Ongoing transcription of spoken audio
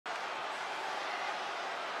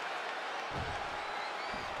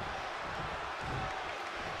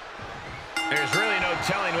There's really no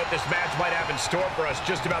telling what this match might have in store for us.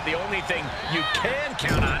 Just about the only thing you can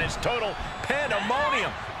count on is total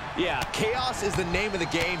pandemonium. Yeah, chaos is the name of the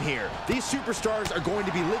game here. These superstars are going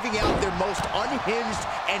to be living out their most unhinged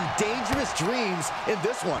and dangerous dreams in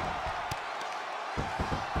this one.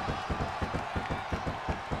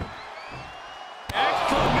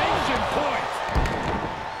 Exclamation point!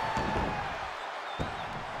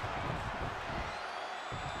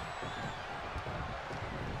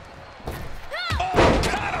 Oh,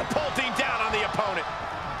 catapulting down on the opponent.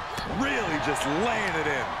 Really just laying it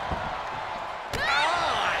in.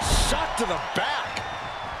 Shot to the back.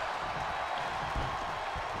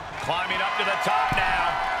 Climbing up to the top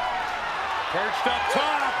now. Perched up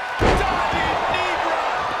top. Diving knee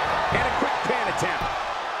drop. And a quick pin attempt.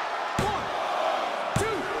 1, 2.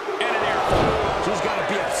 And an air fall. She's got to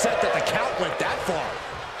be upset that the count went that far.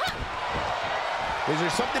 Is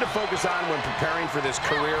there something to focus on when preparing for this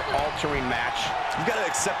career-altering match? You've got to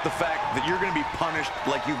accept the fact that you're going to be punished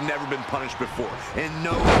like you've never been punished before, and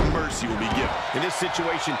no mercy will be given. In this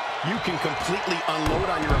situation, you can completely unload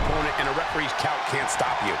on your opponent, and a referee's count can't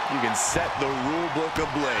stop you. You can set the rule book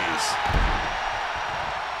ablaze.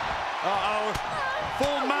 Uh-oh.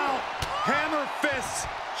 Full mount. Hammer fists.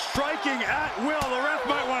 Striking at will. The ref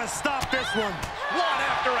might want to stop this one. One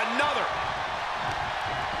after another.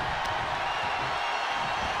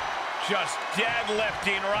 Just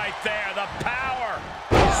deadlifting right there. The power.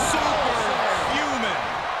 Superhuman.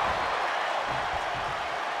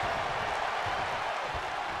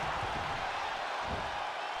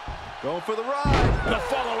 Going for the ride. The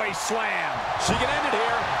follow-away slam. She can end it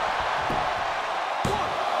here. 1,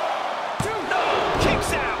 2. No!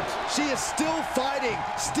 Kicks out. She is still fighting,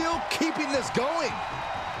 still keeping this going.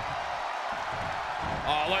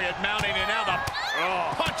 Oh, look at mounting, and now the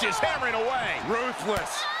punch is hammering away.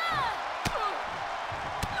 Ruthless.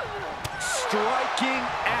 Striking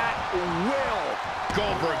at will.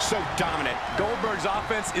 Goldberg so dominant. Goldberg's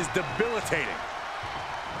offense is debilitating.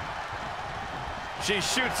 She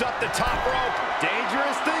shoots up the top rope.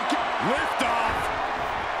 Dangerous thinking. Lift off.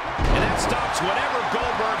 And that stops whatever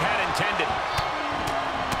Goldberg had intended.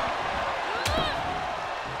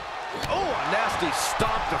 Oh, a nasty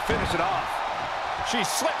stomp to finish it off. She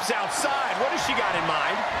slips outside. What has she got in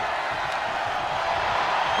mind?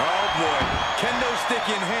 Oh, boy. Kendo stick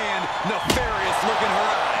in hand, nefarious look in her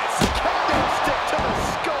eyes. Kendo stick to the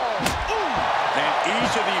skull. Ooh. And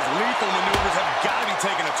each of these lethal maneuvers have got to be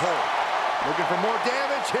taking a toll. Looking for more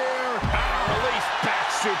damage here. Power release back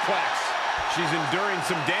suplex. She's enduring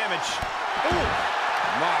some damage. Ooh.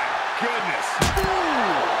 My goodness.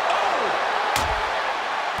 Ooh. Oh.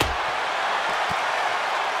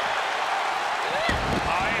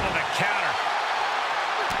 Able to counter.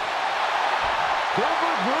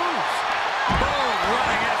 Goldberg moves. Boom.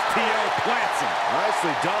 Running FTO plants him.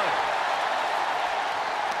 Nicely done.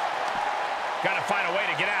 Got to find a way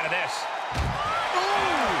to get out of this.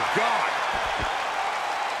 Oh, God.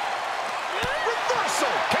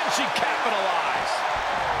 Reversal. Can she capitalize?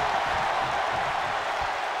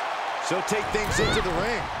 She'll take things into the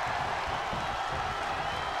ring.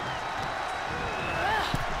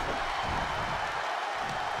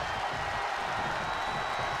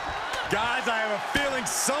 Guys, I have a feeling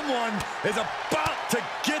someone is about to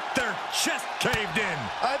get their chest caved in.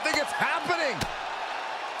 I think it's happening.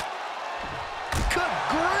 Good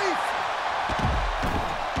grief.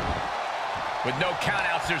 With no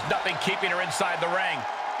countouts, there's nothing keeping her inside the ring.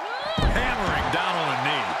 Hammering down on a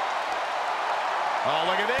knee.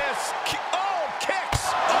 Oh, look at this. Oh,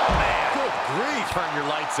 kicks. Oh, man. Good grief. Turn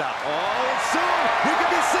your lights out. Oh, and soon we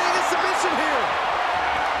could be seeing a submission here.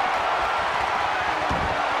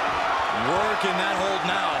 Working that hold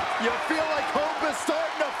now. You feel like hope is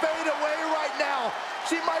starting to fade away right now.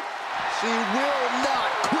 She will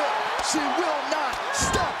not quit. She will not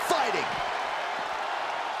stop fighting.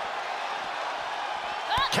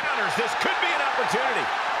 Counters. This could be an opportunity.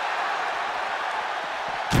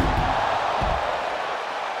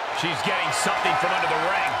 She's getting something from under the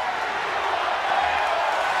ring.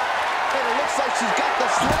 And it looks like she's got the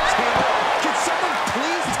sledgehammer. Can someone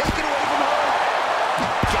please take it away from her?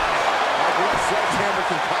 Got it. That sledgehammer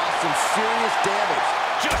can cause some serious damage.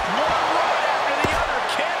 Just one right after the other.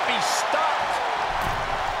 Can't be stopped.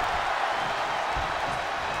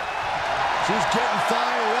 She's getting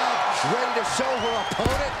fired up, ready to show her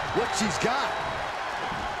opponent what she's got.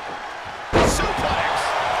 Suplex.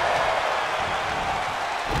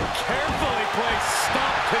 Carefully placed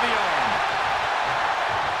stomp to the arm.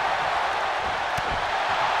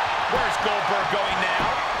 Where's Goldberg going now?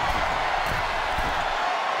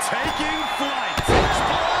 Taking flight.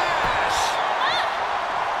 Splash!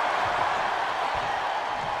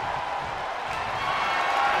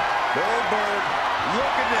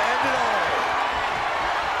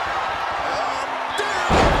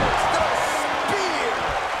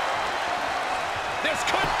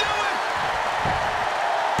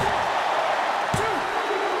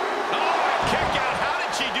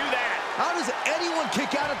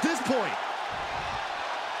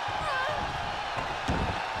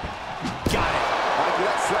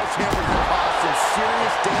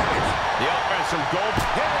 serious damage. The offense from Goldberg.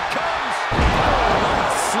 Here it comes.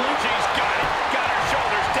 She's got it. Got her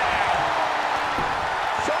shoulders down.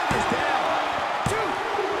 Shoulders down. Two.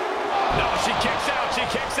 No, she kicks out. She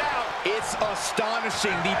kicks out. It's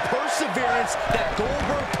astonishing. The perseverance that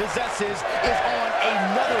Goldberg possesses is on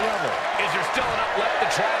another level. Is there still enough left to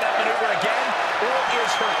try that maneuver again? Or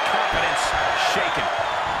is her confidence shaken?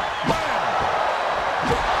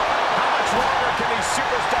 How much longer can these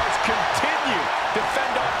superstars continue to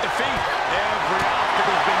fend off defeat? Every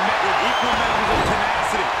obstacle has been met with equal measures of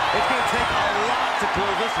tenacity. It's going to take a lot to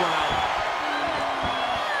close this one out.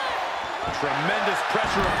 Tremendous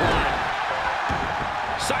pressure applied.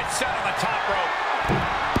 Sights set on the top rope.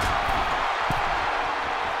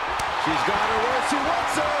 She's got her where she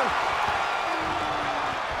wants her.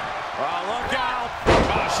 Oh, look out.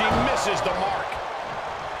 Oh, she misses the mark.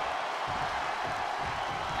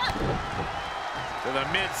 To the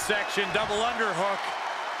midsection double underhook.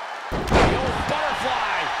 The old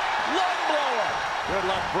butterfly. Lung blower. Good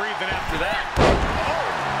luck breathing after that. Oh,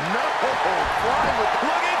 no. Flying with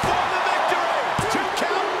Looking for the victory. 2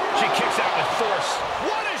 count. She kicks out with force.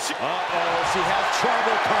 What is she? Uh-oh, she has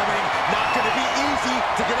trouble coming. Not going to be easy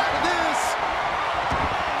to get out of this.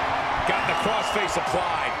 Got the crossface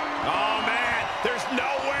applied. Oh, man. There's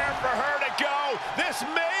nowhere for her to go. This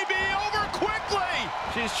may be over quickly.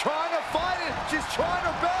 She's trying to fight it. She's trying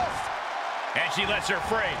her best. And she lets her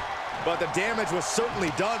free. But the damage was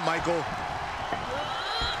certainly done, Michael.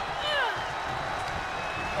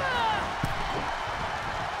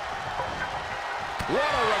 What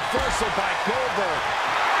a reversal by Goldberg.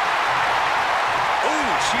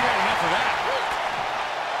 Ooh, she had enough of that.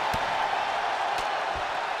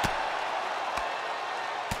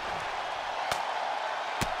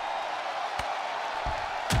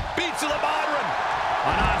 Beats to the Modern.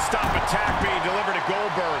 A non-stop attack being delivered to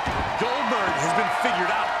Goldberg. Goldberg has been figured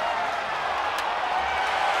out.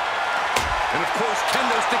 And of course,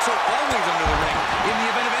 kendo sticks are always under the ring in the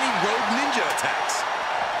event of any rogue ninja attacks.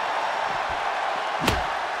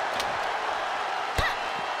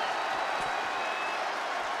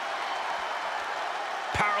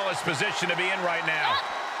 Powerless position to be in right now.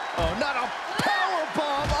 Oh, not a power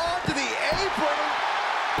bomb onto the apron.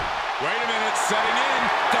 Wait a minute, setting in.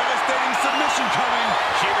 Devastating submission coming.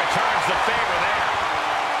 She returns the favor there.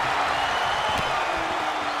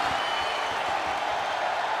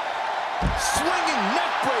 Swinging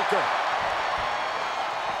neck breaker.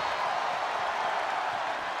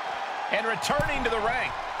 And returning to the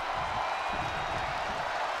ring.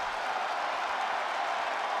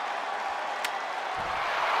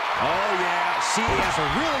 Oh, yeah, she is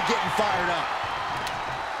really getting fired up.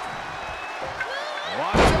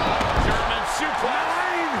 Watch out. German suplex.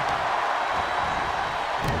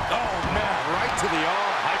 Oh, man, right to the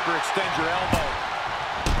arm. Hyperextend your elbow.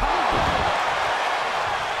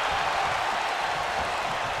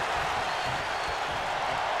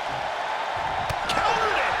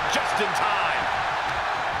 Countered it just in time.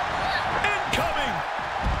 Incoming.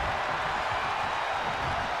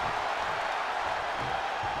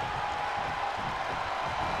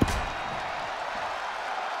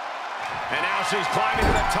 And now she's climbing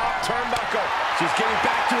to the top turnbuckle. She's getting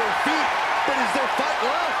back to her feet, but is there fight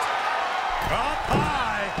left? Up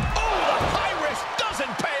high. Oh, the high risk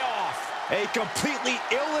doesn't pay off. A completely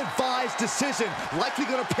ill-advised decision, likely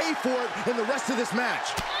going to pay for it in the rest of this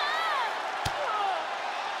match.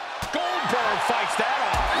 Goldberg fights that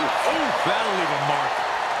off. Ooh, that'll leave a mark.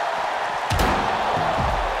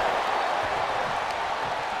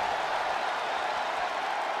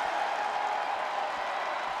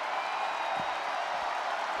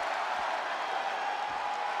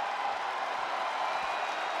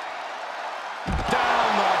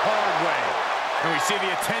 Down the hard way. And we see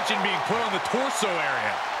the attention being put on the torso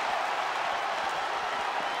area.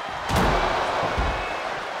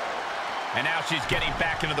 And now she's getting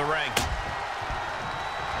back into the ring.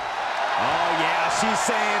 Oh, yeah, she's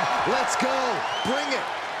saying, let's go, bring it.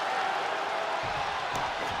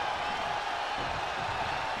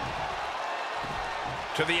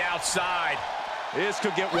 To the outside. This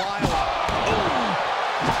could get wild.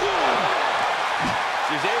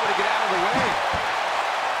 She's able to get out of the way.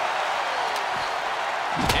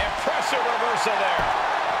 Impressive reversal there.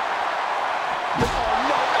 Oh,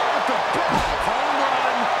 no, not with the back. Home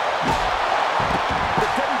run. The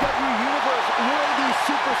WWE Universe really these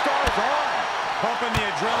superstars on. Pumping the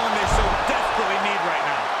adrenaline they so desperately need right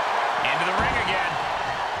now. Into the ring again.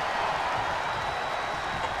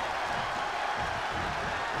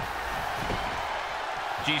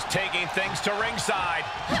 She's taking things to ringside.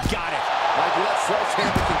 Got it. Like that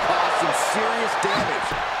sledgehammer can cause some serious damage.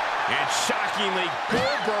 And shocking Shockingly,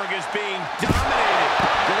 Goldberg is being dominated.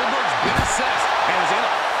 Goldberg's been assessed and is in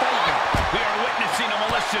a fight now. We are witnessing a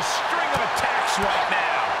malicious string of attacks right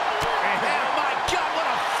now. And oh my God, what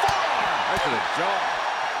a forearm! Right to the jaw.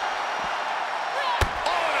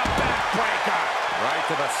 Oh, and a backbreaker. Right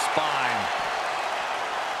to the spine.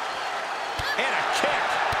 And a kick.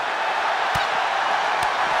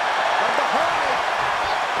 From behind.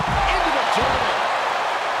 Into the German.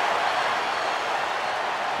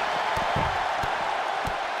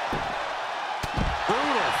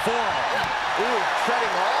 Brutal forearm. Ooh,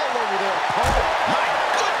 treading all over their opponent. My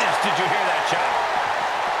goodness, did you hear that shot?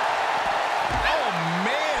 Oh,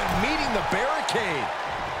 man, meeting the barricade.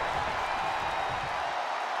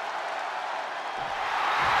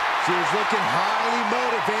 She's looking highly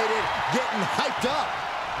motivated, getting hyped up.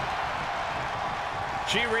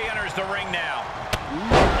 She re-enters the ring now.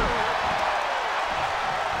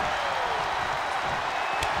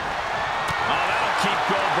 Oh, that'll keep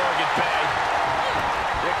Goldberg at bay.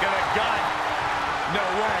 Kick in the gut. No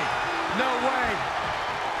way. No way.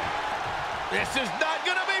 This is not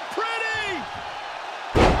gonna be pretty!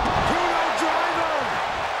 Kudo driver.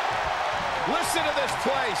 Listen to this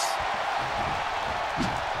place.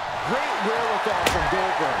 Great wherewithal from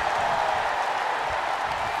Goldberg.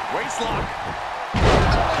 Waistlock.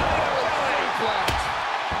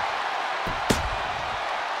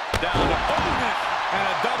 Down to opponent. And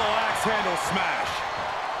a double axe handle smash.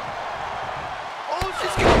 Oh,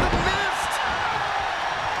 she's got the mist.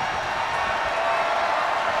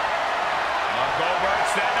 Goldberg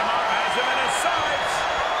setting him up, has him in his sights.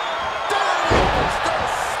 Down goes the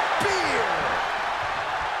spear.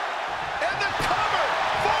 And the cover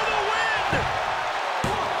for the win!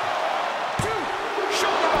 1, 2,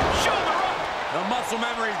 shoulder up. The muscle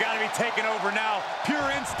memory's got to be taken over now. Pure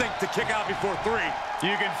instinct to kick out before 3.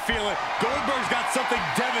 You can feel it. Goldberg's got something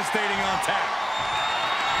devastating on tap.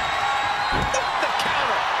 The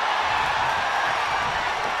counter.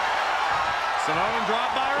 Samoan drop,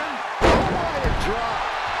 Byron. What a drop.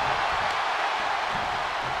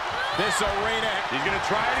 This arena. He's going to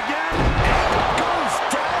try it again. Goes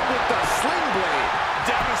down with the sling blade.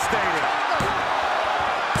 Devastated.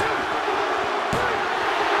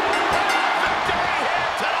 Victory here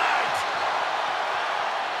tonight.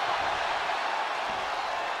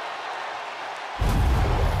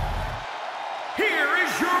 Here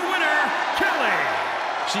is your winner, Kelly.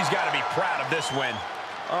 She's got to be proud of this win.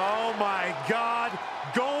 Oh, my God.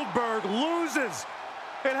 Goldberg loses.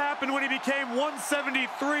 It happened when he became 173-1,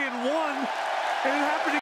 and it happened